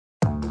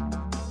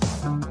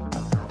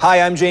Hi,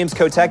 I'm James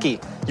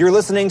Kotecki. You're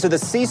listening to the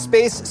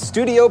C-Space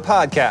Studio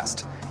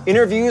Podcast,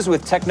 interviews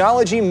with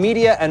technology,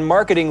 media, and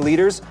marketing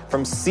leaders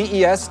from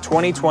CES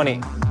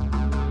 2020.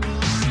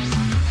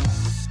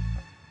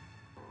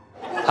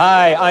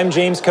 Hi, I'm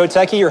James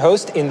Kotecki, your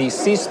host in the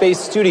C-Space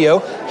Studio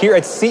here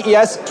at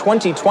CES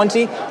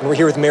 2020, and we're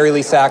here with Mary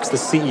Lee Sachs, the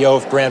CEO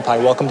of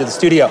BrandPie. Welcome to the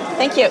studio.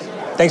 Thank you.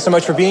 Thanks so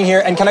much for being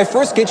here. And can I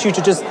first get you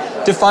to just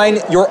define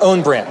your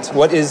own brand?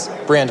 What is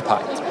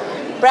BrandPie?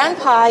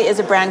 BrandPie is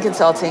a brand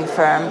consulting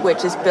firm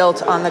which is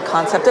built on the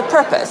concept of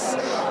purpose.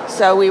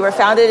 So we were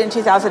founded in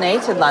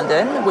 2008 in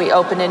London. We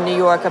opened in New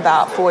York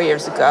about 4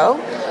 years ago.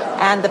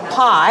 And the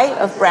pie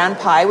of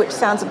BrandPie, which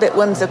sounds a bit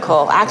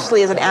whimsical,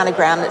 actually is an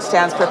anagram that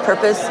stands for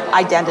purpose,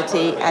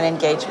 identity, and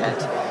engagement,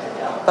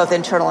 both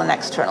internal and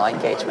external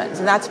engagements.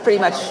 And that's pretty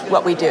much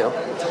what we do.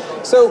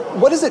 So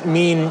what does it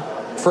mean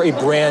for a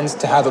brand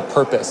to have a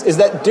purpose? Is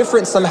that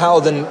different somehow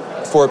than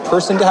for a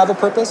person to have a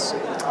purpose?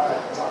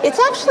 It's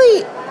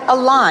actually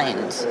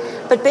aligned,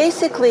 but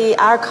basically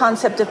our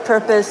concept of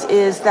purpose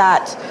is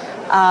that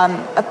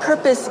a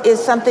purpose is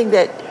something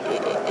that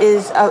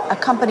is a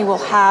company will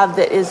have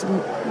that is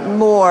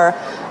more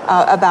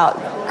about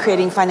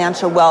creating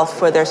financial wealth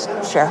for their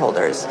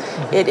shareholders.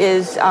 Mm-hmm. It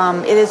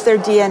is their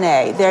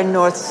DNA, their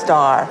North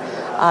Star.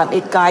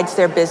 It guides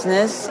their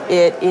business.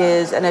 It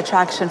is an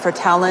attraction for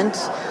talent.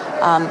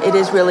 It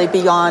is really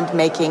beyond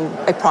making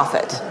a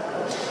profit.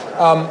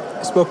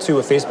 I spoke to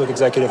a Facebook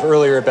executive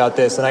earlier about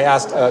this, and I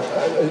asked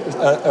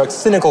a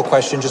cynical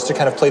question just to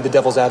kind of play the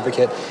devil's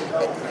advocate.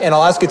 And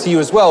I'll ask it to you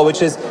as well,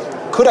 which is,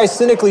 could I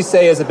cynically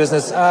say as a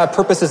business,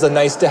 purpose is a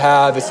nice to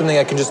have, it's something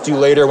I can just do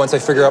later once I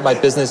figure out my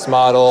business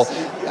model?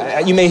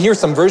 You may hear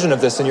some version of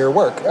this in your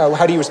work.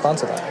 How do you respond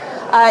to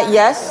that?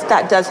 Yes,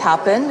 that does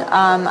happen.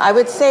 I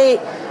would say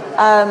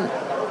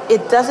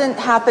it doesn't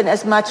happen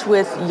as much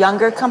with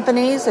younger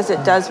companies as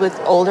it does with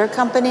older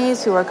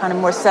companies who are kind of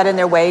more set in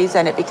their ways,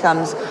 and it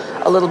becomes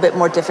a little bit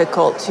more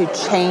difficult to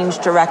change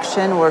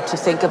direction or to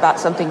think about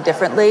something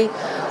differently.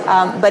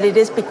 But it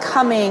is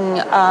becoming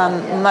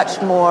much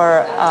more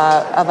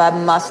of a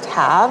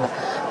must-have,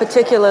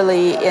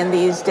 particularly in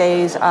these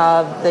days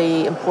of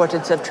the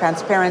importance of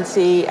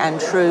transparency and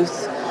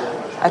truth,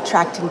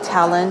 attracting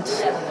talent,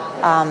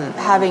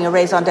 having a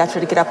raison d'etre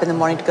to get up in the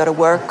morning to go to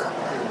work.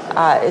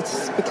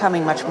 It's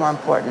becoming much more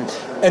important.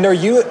 And are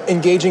you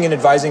engaging in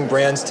advising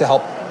brands to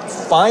help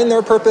find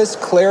their purpose,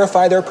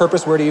 clarify their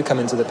purpose? Where do you come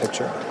into the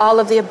picture? All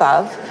of the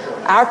above.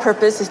 Our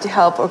purpose is to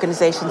help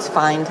organizations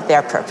find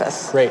their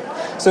purpose. Great.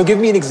 So give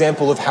me an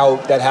example of how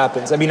that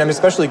happens. I mean, I'm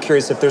especially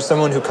curious if there's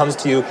someone who comes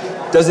to you,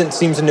 doesn't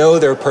seem to know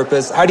their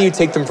purpose. How do you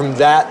take them from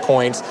that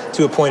point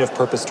to a point of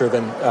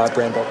purpose-driven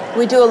brand building?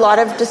 We do a lot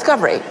of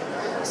discovery.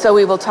 So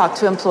we will talk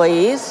to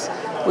employees.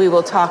 We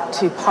will talk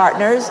to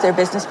partners, their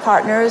business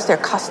partners, their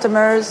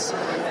customers,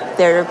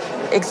 their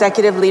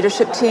executive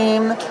leadership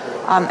team,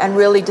 and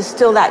really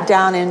distill that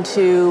down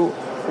into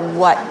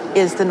what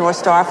is the North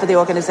Star for the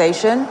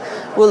organization.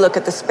 We'll look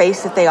at the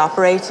space that they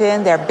operate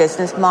in, their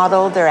business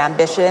model, their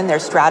ambition, their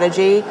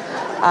strategy,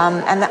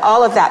 and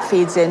all of that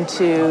feeds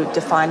into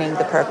defining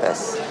the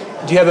purpose.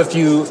 Do you have a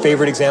few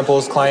favorite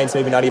examples, clients,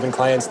 maybe not even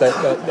clients,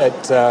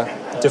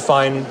 that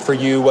define for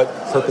you what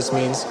purpose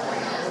means?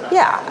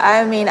 Yeah,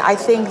 I mean, I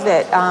think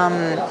that,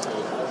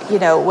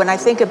 when I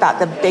think about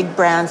the big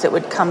brands that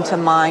would come to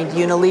mind,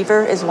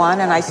 Unilever is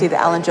one, and I see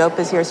that Alan Jope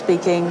is here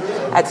speaking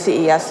at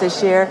CES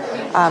this year.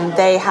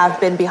 They have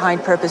been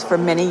behind purpose for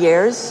many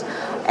years,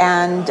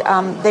 and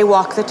they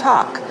walk the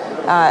talk.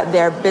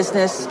 Their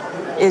business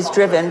is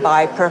driven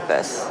by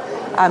purpose.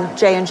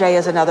 J&J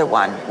is another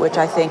one, which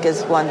I think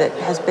is one that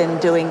has been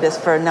doing this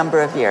for a number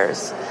of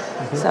years.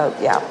 Mm-hmm. So,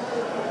 yeah.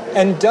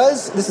 And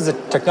this is a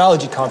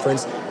technology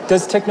conference,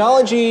 does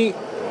technology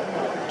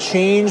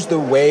change the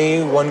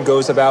way one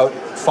goes about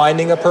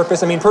finding a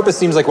purpose? I mean, purpose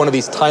seems like one of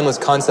these timeless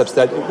concepts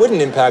that it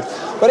wouldn't impact,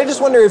 but I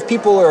just wonder if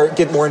people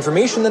get more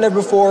information than ever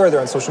before, or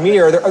they're on social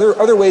media, or are there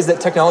other ways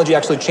that technology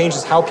actually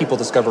changes how people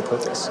discover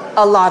purpose?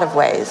 A lot of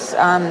ways.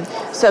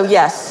 So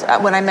yes,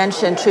 when I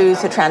mentioned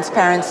truth and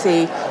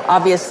transparency,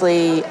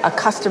 obviously a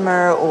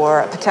customer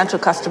or a potential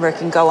customer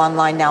can go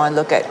online now and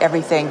look at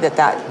everything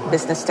that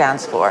business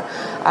stands for.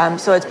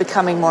 So it's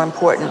becoming more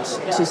important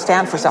to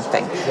stand for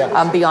something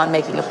beyond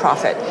making a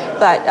profit.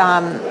 But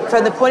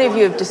from the point of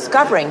view of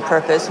discovering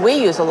purpose, we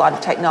use a lot of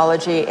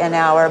technology in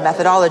our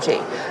methodology.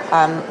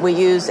 We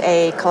use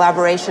a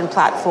collaboration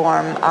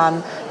platform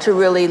to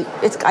really,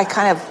 I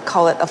kind of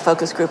call it a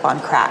focus group on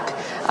crack,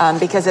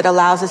 because it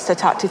allows us to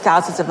talk to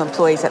thousands of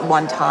employees at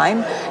one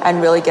time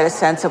and really get a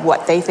sense of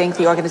what they think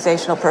the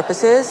organizational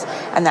purpose is,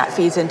 and that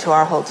feeds into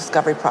our whole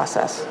discovery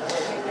process.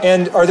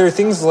 And are there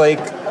things like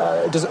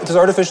does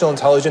artificial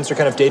intelligence or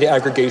kind of data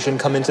aggregation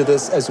come into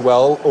this as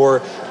well?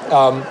 Or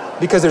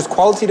because there's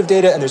qualitative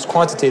data and there's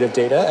quantitative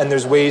data, and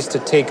there's ways to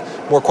take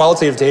more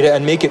qualitative data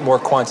and make it more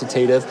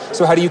quantitative.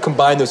 So how do you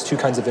combine those two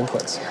kinds of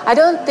inputs? I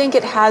don't think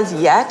it has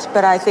yet,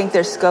 but I think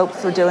there's scope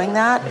for doing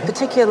that,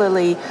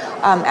 particularly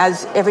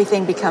as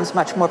everything becomes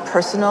much more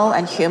personal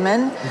and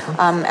human,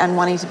 and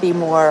wanting to be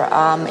more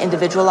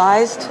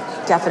individualized.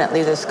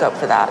 Definitely there's scope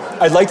for that.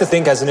 I'd like to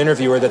think as an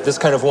interviewer that this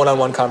kind of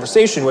one-on-one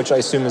conversation, which I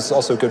assume is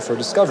also good for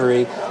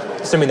discovery,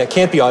 something that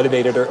can't be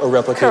automated or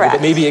replicated, Correct.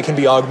 but maybe it can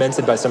be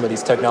augmented by some of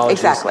these technologies.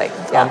 Exactly,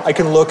 yeah. I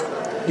can look,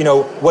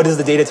 what is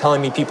the data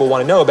telling me people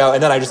want to know about,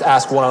 and then I just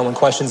ask one-on-one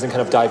questions and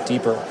kind of dive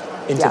deeper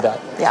into that.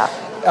 Yeah.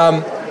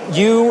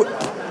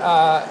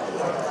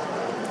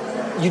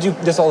 You do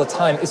this all the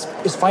time.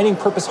 Is finding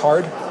purpose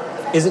hard?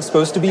 Is it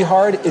supposed to be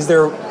hard?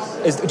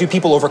 Do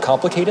people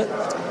overcomplicate it?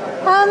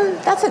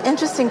 That's an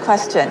interesting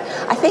question.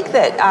 I think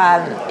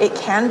that it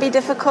can be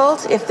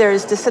difficult if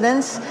there's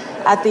dissonance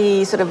at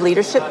the sort of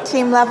leadership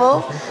team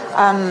level.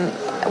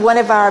 One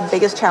of our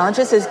biggest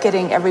challenges is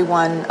getting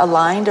everyone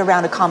aligned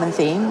around a common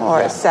theme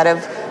or a set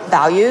of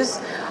values.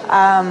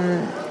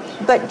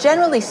 But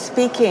generally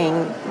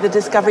speaking, the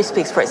discovery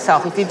speaks for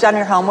itself. If you've done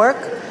your homework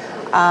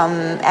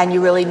and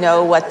you really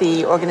know what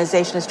the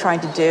organization is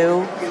trying to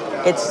do,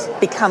 it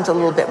becomes a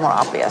little bit more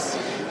obvious.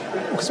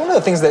 Because one of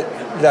the things that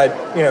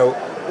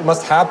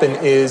must happen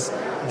is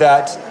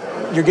that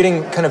you're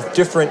getting kind of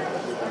different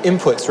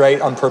inputs,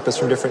 right, on purpose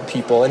from different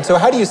people. And so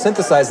how do you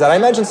synthesize that? I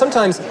imagine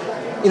sometimes,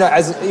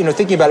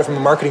 thinking about it from a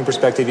marketing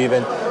perspective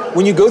even,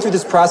 when you go through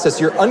this process,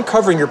 you're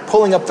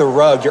pulling up the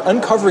rug, you're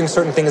uncovering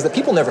certain things that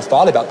people never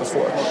thought about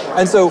before.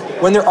 And so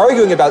when they're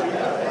arguing about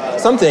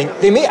something,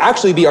 they may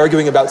actually be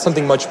arguing about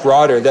something much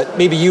broader that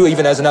maybe you,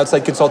 even as an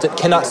outside consultant,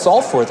 cannot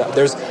solve for them.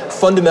 There's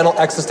fundamental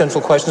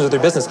existential questions of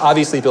their business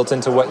obviously built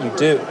into what you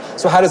do.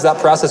 So how does that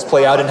process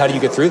play out, and how do you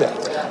get through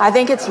that? I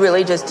think it's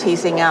really just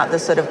teasing out the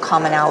sort of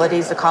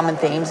commonalities, the common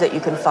themes that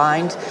you can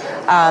find.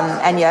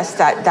 And yes,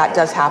 that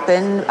does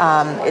happen.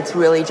 It's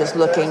really just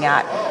looking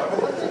at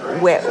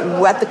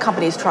what the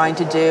company is trying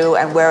to do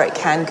and where it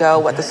can go,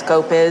 what the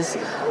scope is,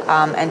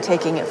 and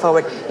taking it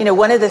forward.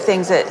 One of the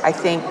things that I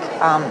think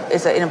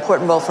is an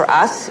important role for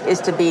us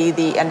is to be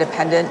the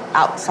independent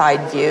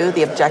outside view,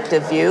 the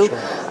objective view,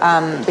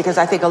 because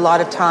I think a lot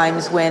of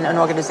times when an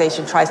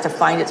organization tries to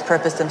find its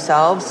purpose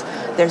themselves,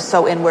 they're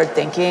so inward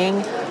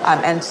thinking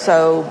and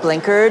so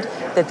blinkered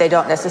that they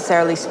don't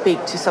necessarily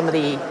speak to some of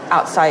the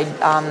outside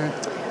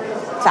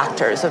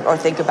factors or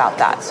think about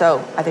that.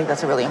 So I think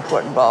that's a really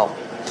important role.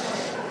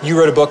 You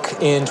wrote a book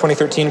in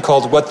 2013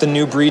 called What the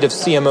New Breed of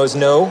CMOs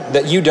Know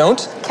That You Don't.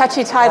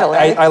 Catchy title,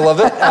 right? I love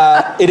it.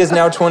 It is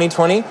now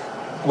 2020.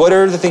 What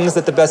are the things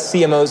that the best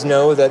CMOs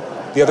know that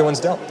the other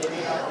ones don't?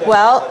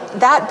 Well,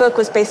 that book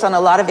was based on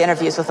a lot of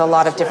interviews with a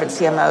lot of different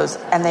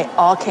CMOs, and they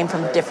all came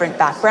from different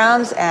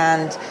backgrounds,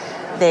 and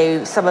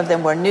some of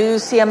them were new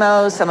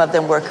CMOs, some of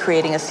them were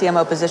creating a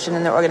CMO position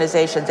in their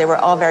organizations. They were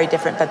all very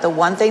different, but the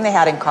one thing they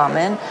had in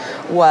common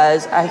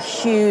was a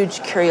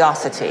huge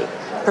curiosity.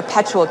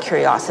 Perpetual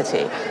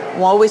curiosity,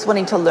 always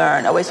wanting to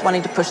learn, always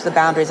wanting to push the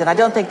boundaries, and I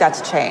don't think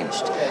that's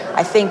changed.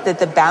 I think that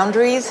the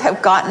boundaries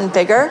have gotten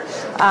bigger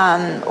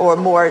or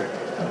more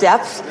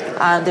depth.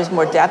 There's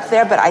more depth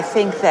there, but I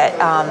think that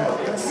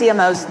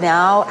CMOs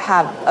now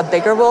have a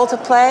bigger role to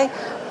play,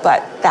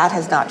 but that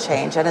has not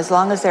changed. And as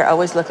long as they're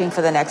always looking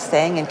for the next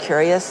thing and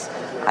curious,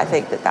 I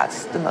think that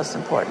that's the most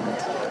important.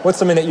 What's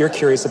something that you're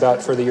curious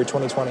about for the year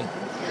 2020?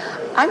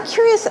 I'm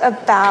curious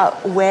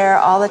about where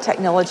all the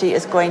technology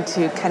is going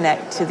to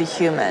connect to the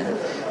human.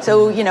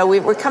 So,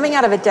 we're coming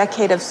out of a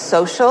decade of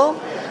social,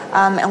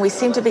 and we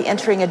seem to be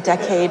entering a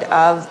decade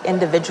of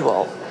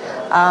individual.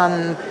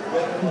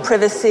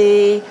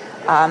 Privacy,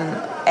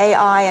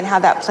 AI, and how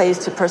that plays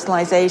to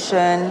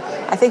personalization.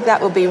 I think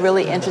that will be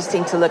really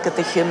interesting to look at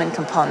the human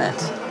component.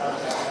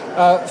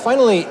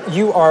 Finally,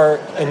 you are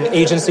an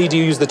agency. Do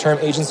you use the term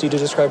agency to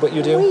describe what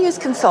you do? We use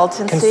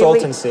consultancy.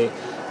 Consultancy.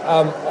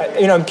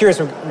 I'm curious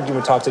when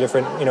you talk to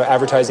different,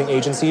 advertising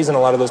agencies, and a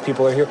lot of those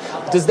people are here.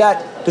 Does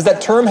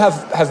that term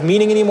have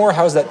meaning anymore?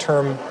 How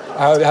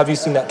have you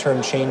seen that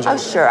term change? Oh,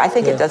 sure. I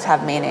think it does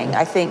have meaning.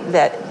 I think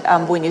that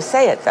when you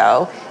say it,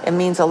 though, it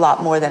means a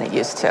lot more than it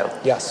used to.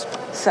 Yes.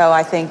 So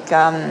I think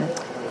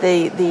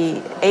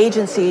the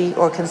agency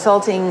or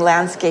consulting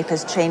landscape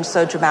has changed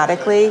so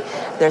dramatically.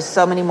 There's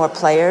so many more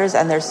players,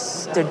 and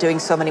they're doing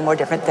so many more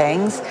different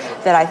things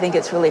that I think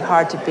it's really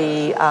hard to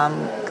be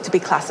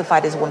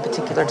classified as one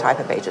particular type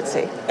of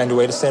agency. And a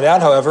way to stand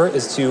out, however,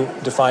 is to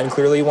define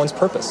clearly one's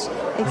purpose.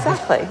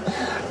 Exactly.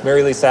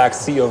 Mary Lee Sachs,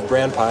 CEO of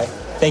BrandPie.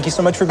 Thank you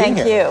so much for being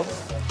here. Thank you.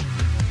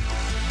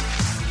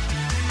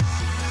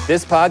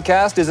 This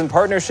podcast is in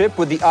partnership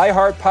with the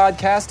iHeart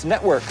Podcast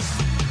Network.